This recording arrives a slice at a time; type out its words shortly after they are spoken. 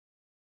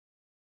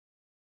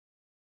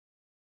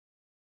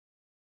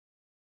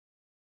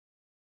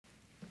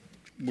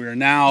We're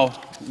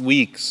now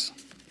weeks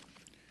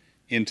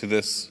into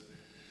this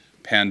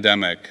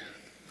pandemic,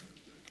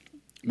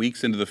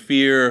 weeks into the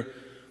fear,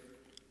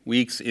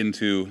 weeks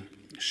into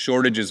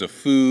shortages of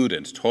food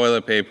and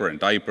toilet paper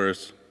and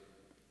diapers,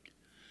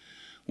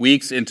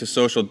 weeks into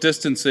social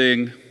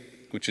distancing,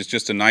 which is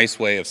just a nice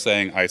way of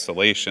saying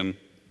isolation,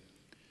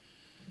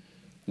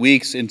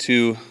 weeks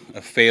into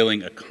a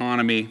failing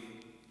economy,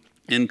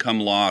 income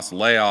loss,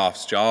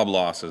 layoffs, job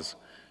losses,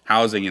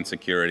 housing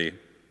insecurity.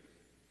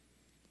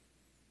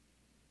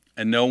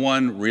 And no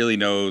one really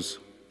knows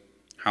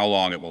how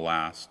long it will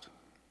last.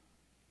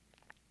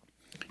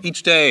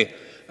 Each day,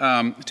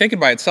 taken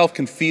by itself,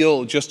 can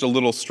feel just a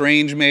little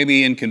strange,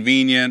 maybe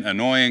inconvenient,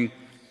 annoying.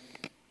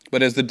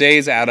 But as the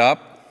days add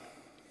up,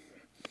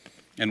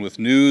 and with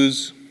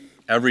news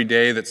every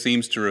day that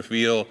seems to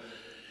reveal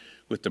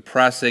with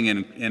depressing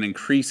and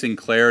increasing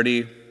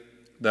clarity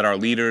that our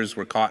leaders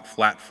were caught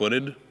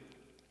flat-footed,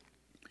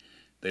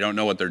 they don't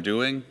know what they're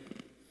doing,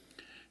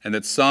 and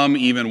that some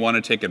even want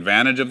to take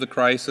advantage of the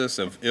crisis,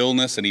 of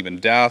illness and even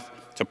death,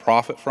 to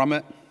profit from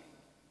it.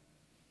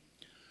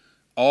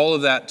 All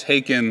of that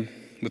taken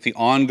with the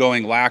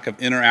ongoing lack of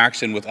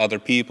interaction with other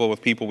people,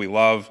 with people we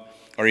love,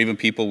 or even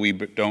people we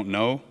don't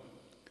know,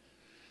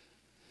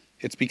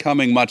 it's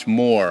becoming much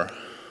more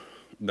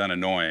than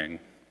annoying.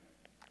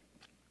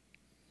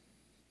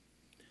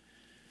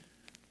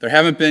 There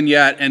haven't been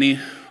yet any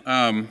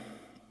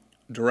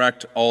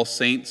direct All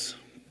Saints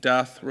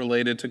death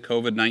related to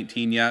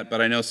COVID-19 yet,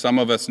 but I know some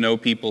of us know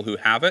people who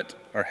have it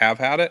or have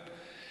had it,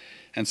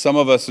 and some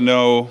of us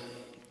know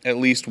at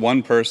least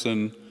one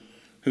person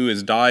who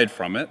has died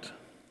from it,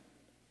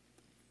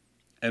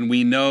 and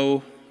we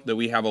know that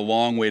we have a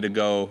long way to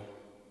go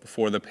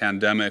before the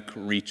pandemic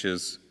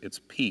reaches its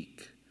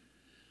peak.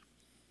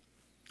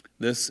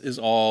 This is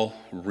all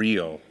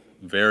real,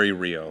 very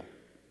real,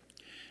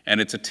 and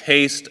it's a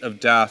taste of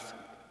death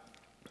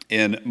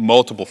in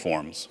multiple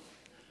forms.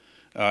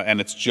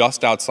 And it's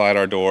just outside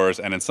our doors,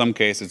 and in some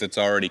cases, it's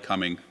already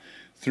coming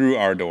through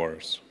our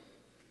doors.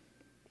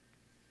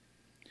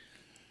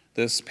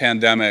 This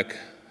pandemic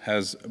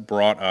has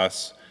brought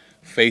us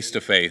face to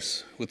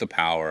face with the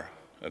power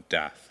of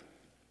death.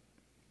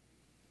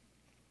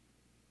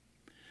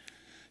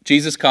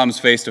 Jesus comes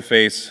face to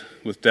face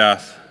with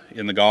death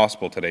in the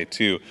gospel today,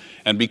 too.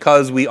 And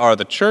because we are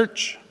the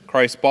church,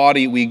 Christ's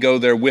body, we go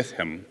there with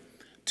him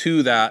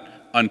to that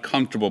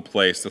uncomfortable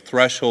place, the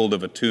threshold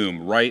of a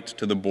tomb, right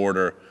to the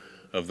border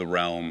of the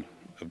realm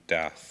of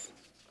death.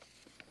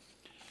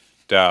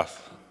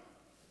 Death,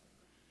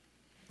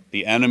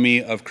 the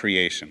enemy of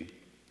creation,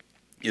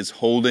 is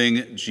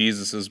holding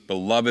Jesus'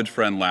 beloved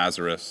friend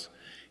Lazarus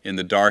in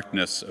the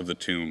darkness of the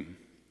tomb.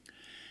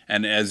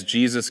 And as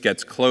Jesus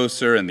gets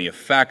closer and the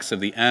effects of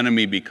the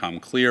enemy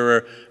become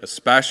clearer,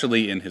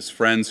 especially in his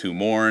friends who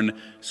mourn,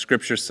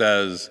 Scripture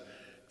says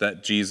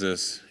that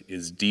Jesus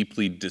is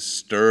deeply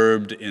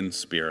disturbed in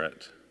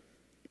spirit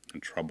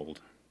and troubled.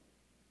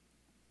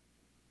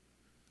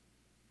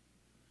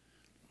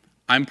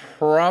 I'm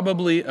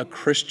probably a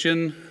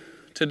Christian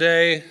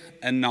today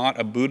and not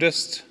a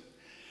Buddhist,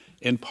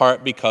 in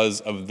part because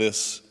of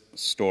this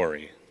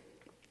story.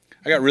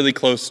 I got really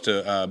close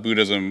to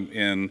Buddhism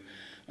in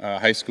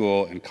high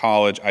school and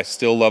college. I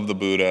still love the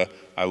Buddha.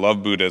 I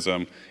love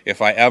Buddhism.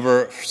 If I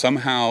ever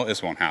somehow,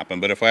 this won't happen,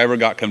 but if I ever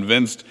got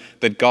convinced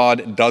that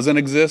God doesn't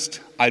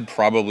exist, I'd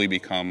probably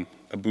become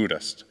a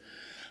Buddhist.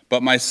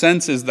 But my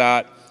sense is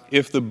that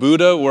if the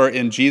Buddha were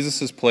in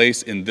Jesus'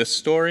 place in this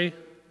story,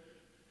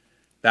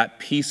 that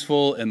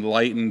peaceful,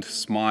 enlightened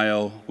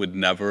smile would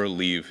never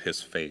leave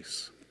his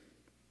face.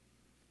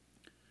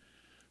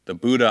 The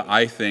Buddha,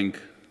 I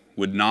think,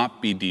 would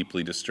not be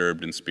deeply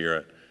disturbed in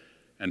spirit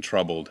and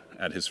troubled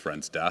at his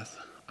friend's death.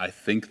 I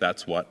think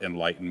that's what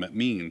enlightenment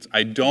means.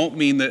 I don't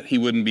mean that he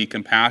wouldn't be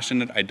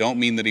compassionate. I don't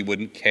mean that he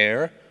wouldn't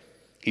care.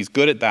 He's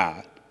good at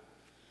that.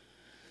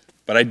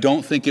 But I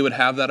don't think it would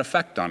have that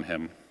effect on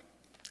him,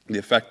 the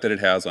effect that it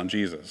has on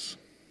Jesus.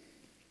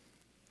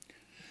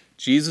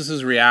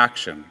 Jesus'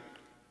 reaction,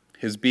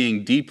 his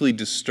being deeply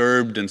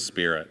disturbed in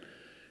spirit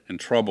and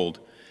troubled,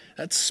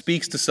 that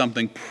speaks to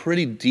something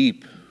pretty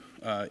deep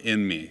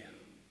in me.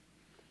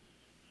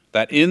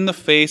 That in the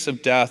face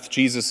of death,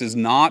 Jesus is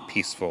not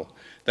peaceful.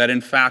 That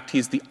in fact,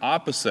 he's the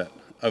opposite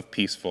of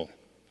peaceful.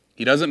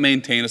 He doesn't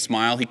maintain a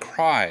smile, he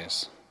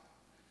cries.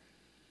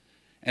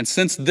 And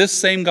since this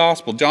same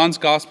gospel, John's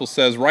gospel,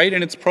 says right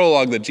in its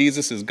prologue that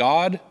Jesus is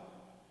God,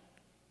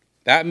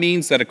 that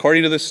means that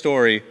according to this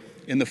story,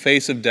 in the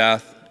face of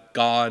death,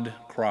 God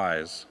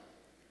cries.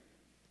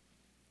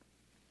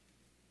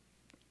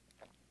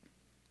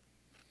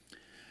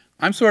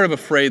 I'm sort of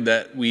afraid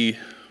that we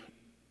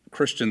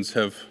Christians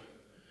have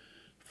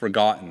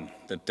forgotten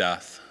that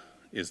death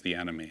is the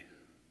enemy.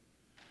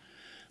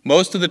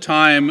 Most of the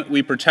time,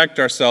 we protect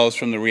ourselves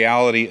from the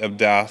reality of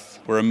death.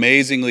 We're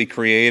amazingly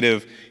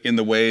creative in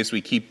the ways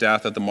we keep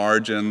death at the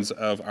margins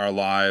of our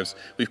lives.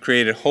 We've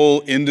created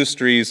whole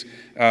industries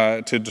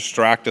to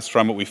distract us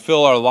from it. We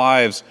fill our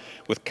lives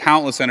with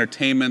countless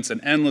entertainments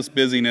and endless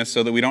busyness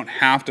so that we don't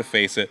have to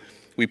face it.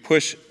 We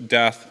push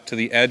death to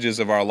the edges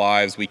of our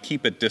lives. We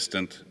keep it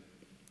distant.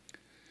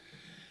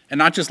 And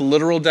not just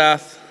literal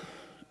death,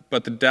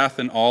 but the death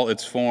in all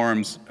its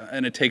forms,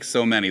 and it takes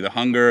so many. The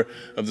hunger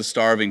of the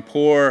starving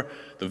poor,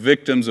 the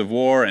victims of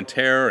war and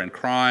terror and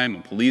crime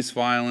and police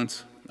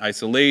violence,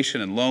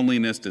 isolation and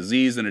loneliness,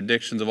 disease and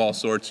addictions of all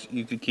sorts.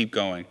 You could keep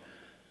going.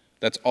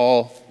 That's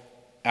all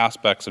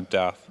aspects of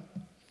death.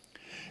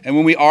 And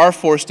when we are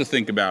forced to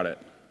think about it,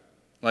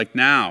 like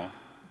now,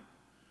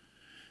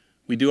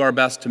 we do our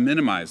best to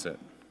minimize it.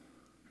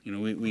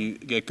 We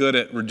get good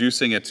at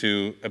reducing it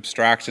to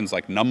abstractions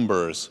like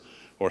numbers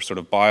or sort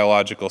of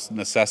biological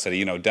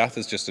necessity. Death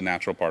is just a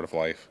natural part of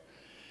life.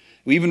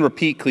 We even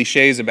repeat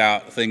cliches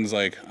about things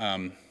like,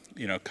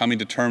 coming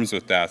to terms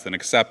with death and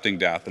accepting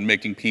death and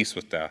making peace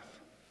with death.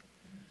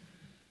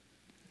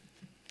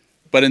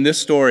 But in this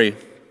story,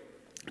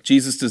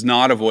 Jesus does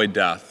not avoid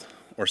death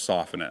or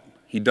soften it.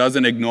 He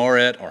doesn't ignore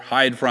it or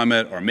hide from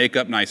it or make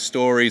up nice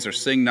stories or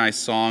sing nice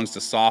songs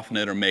to soften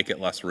it or make it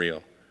less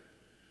real.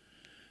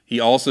 He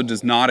also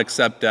does not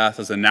accept death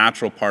as a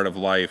natural part of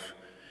life,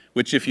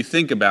 which, if you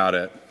think about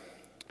it,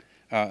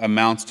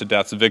 amounts to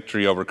death's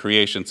victory over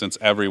creation, since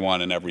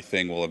everyone and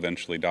everything will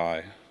eventually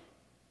die.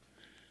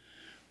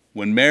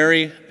 When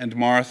Mary and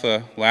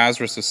Martha,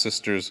 Lazarus'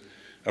 sisters,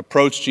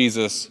 approach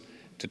Jesus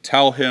to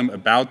tell him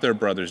about their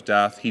brother's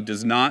death, he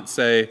does not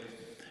say,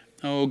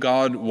 "Oh,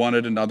 God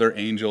wanted another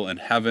angel in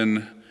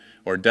heaven,"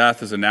 or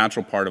 "death is a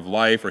natural part of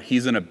life," or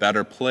 "he's in a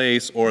better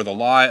place," or "the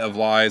lie of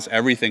lies,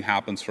 everything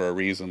happens for a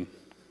reason."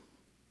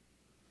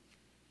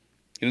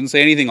 He doesn't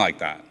say anything like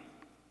that.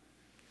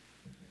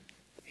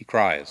 He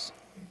cries.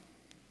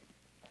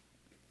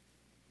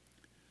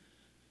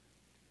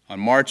 On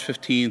March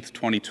 15th,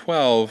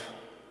 2012,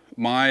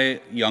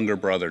 my younger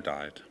brother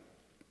died.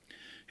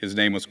 His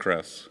name was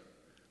Chris.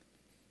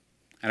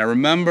 And I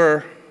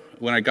remember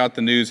when I got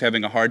the news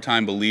having a hard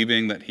time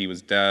believing that he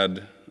was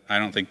dead. I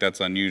don't think that's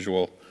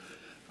unusual.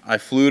 I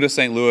flew to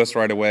St. Louis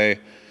right away,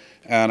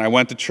 and I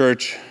went to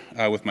church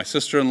with my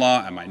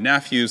sister-in-law and my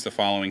nephews the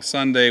following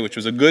Sunday, which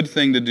was a good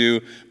thing to do,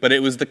 but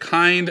it was the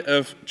kind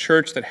of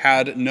church that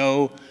had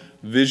no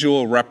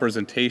visual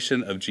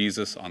representation of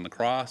Jesus on the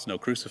cross, no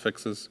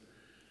crucifixes.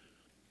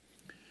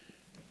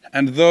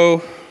 And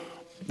though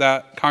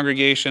that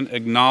congregation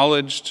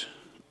acknowledged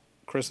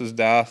Chris's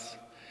death,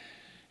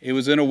 it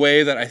was in a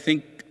way that I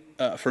think,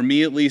 for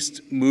me at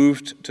least,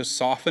 moved to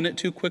soften it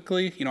too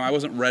quickly. I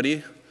wasn't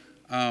ready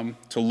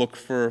to look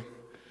for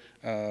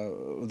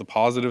the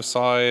positive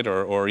side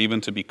or even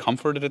to be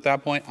comforted at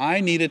that point. I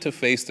needed to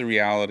face the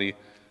reality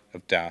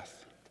of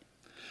death.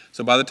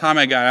 So by the time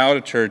I got out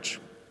of church,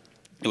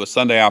 it was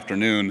Sunday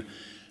afternoon,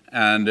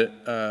 and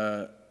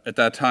at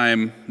that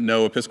time,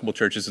 no Episcopal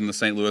churches in the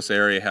St. Louis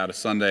area had a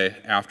Sunday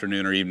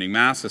afternoon or evening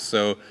masses,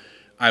 so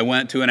I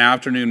went to an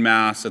afternoon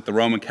mass at the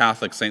Roman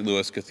Catholic St.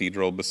 Louis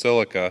Cathedral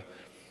Basilica,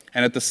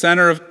 and at the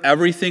center of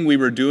everything we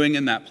were doing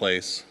in that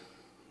place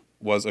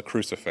was a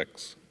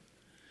crucifix,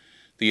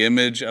 the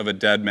image of a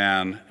dead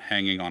man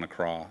hanging on a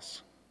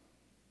cross.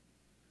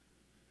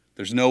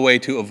 There's no way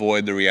to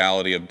avoid the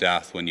reality of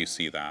death when you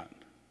see that.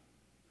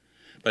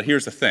 But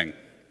here's the thing.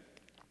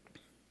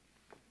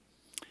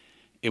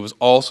 It was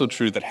also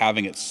true that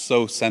having it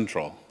so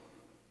central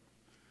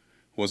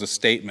was a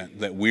statement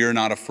that we're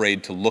not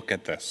afraid to look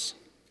at this.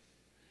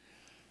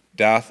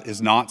 Death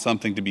is not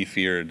something to be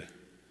feared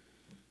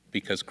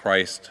because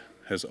Christ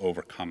has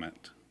overcome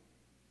it.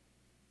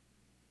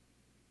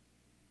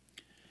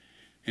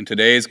 In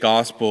today's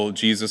gospel,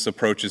 Jesus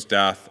approaches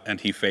death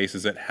and he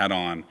faces it head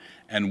on.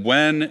 And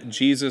when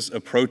Jesus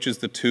approaches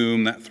the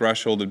tomb, that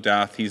threshold of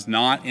death, he's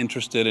not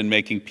interested in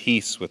making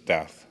peace with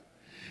death.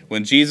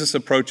 When Jesus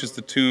approaches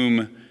the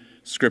tomb,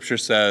 Scripture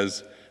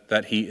says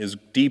that he is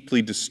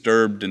deeply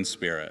disturbed in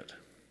spirit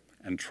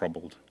and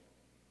troubled.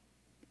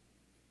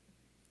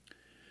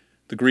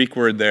 The Greek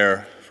word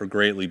there for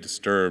greatly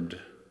disturbed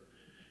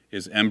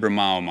is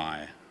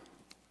embrimaomai,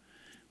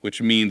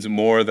 which means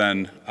more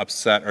than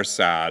upset or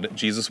sad.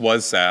 Jesus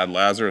was sad,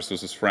 Lazarus was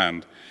his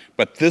friend.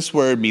 But this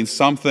word means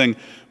something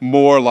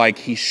more like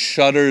he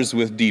shudders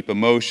with deep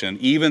emotion,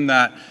 even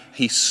that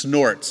he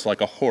snorts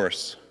like a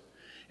horse.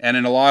 And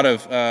in a lot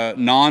of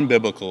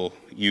non-biblical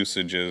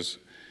usages,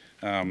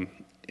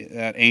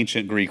 that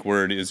ancient Greek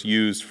word is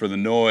used for the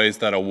noise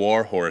that a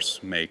war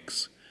horse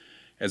makes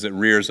as it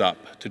rears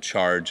up to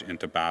charge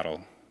into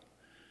battle.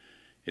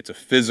 It's a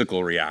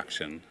physical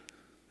reaction.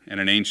 And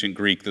in ancient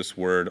Greek, this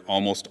word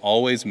almost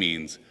always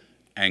means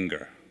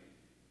anger.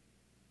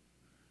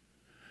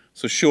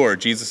 So sure,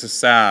 Jesus is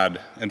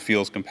sad and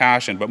feels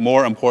compassion, but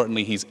more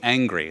importantly, he's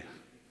angry.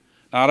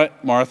 Not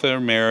at Martha or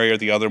Mary or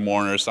the other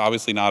mourners,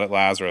 obviously not at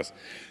Lazarus.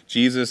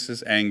 Jesus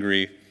is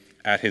angry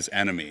at his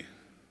enemy,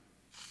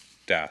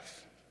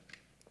 death.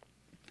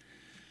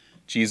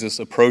 Jesus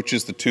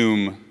approaches the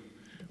tomb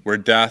where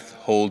death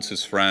holds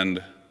his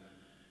friend,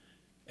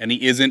 and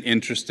he isn't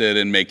interested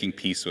in making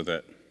peace with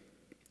it.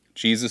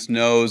 Jesus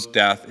knows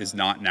death is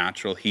not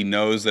natural. He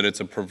knows that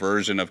it's a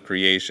perversion of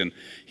creation.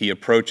 He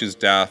approaches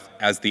death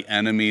as the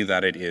enemy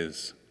that it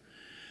is.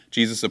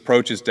 Jesus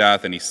approaches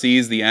death and he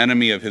sees the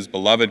enemy of his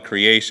beloved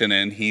creation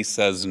and he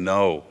says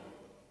no.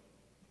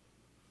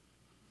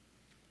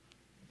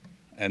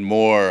 And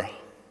more,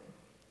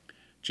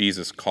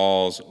 Jesus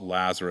calls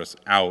Lazarus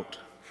out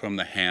from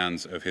the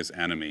hands of his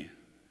enemy.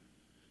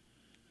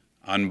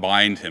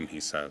 Unbind him, he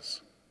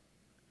says.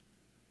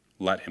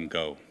 Let him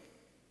go.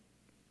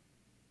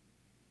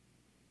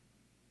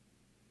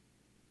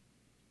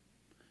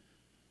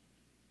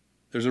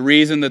 There's a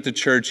reason that the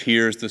church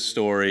hears this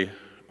story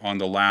on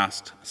the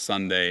last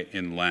Sunday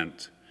in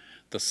Lent,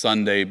 the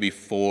Sunday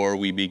before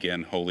we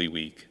begin Holy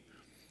Week.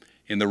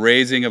 In the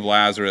raising of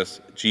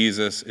Lazarus,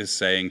 Jesus is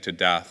saying to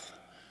death,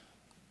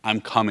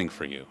 I'm coming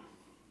for you.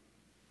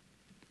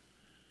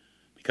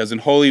 Because in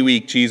Holy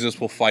Week, Jesus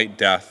will fight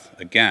death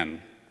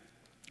again.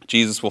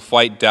 Jesus will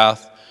fight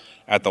death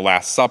at the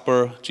Last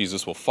Supper.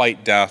 Jesus will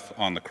fight death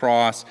on the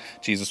cross.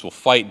 Jesus will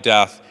fight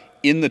death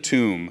in the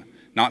tomb,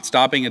 not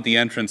stopping at the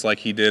entrance like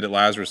he did at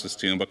Lazarus'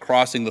 tomb, but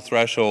crossing the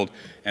threshold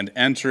and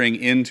entering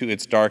into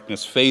its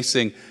darkness,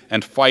 facing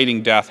and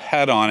fighting death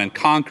head on and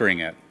conquering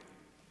it,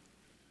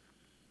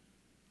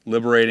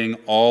 liberating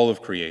all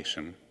of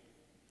creation,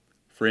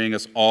 freeing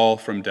us all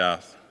from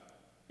death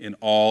in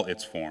all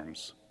its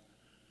forms,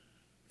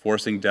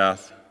 forcing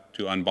death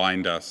to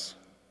unbind us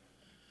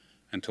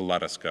and to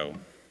let us go.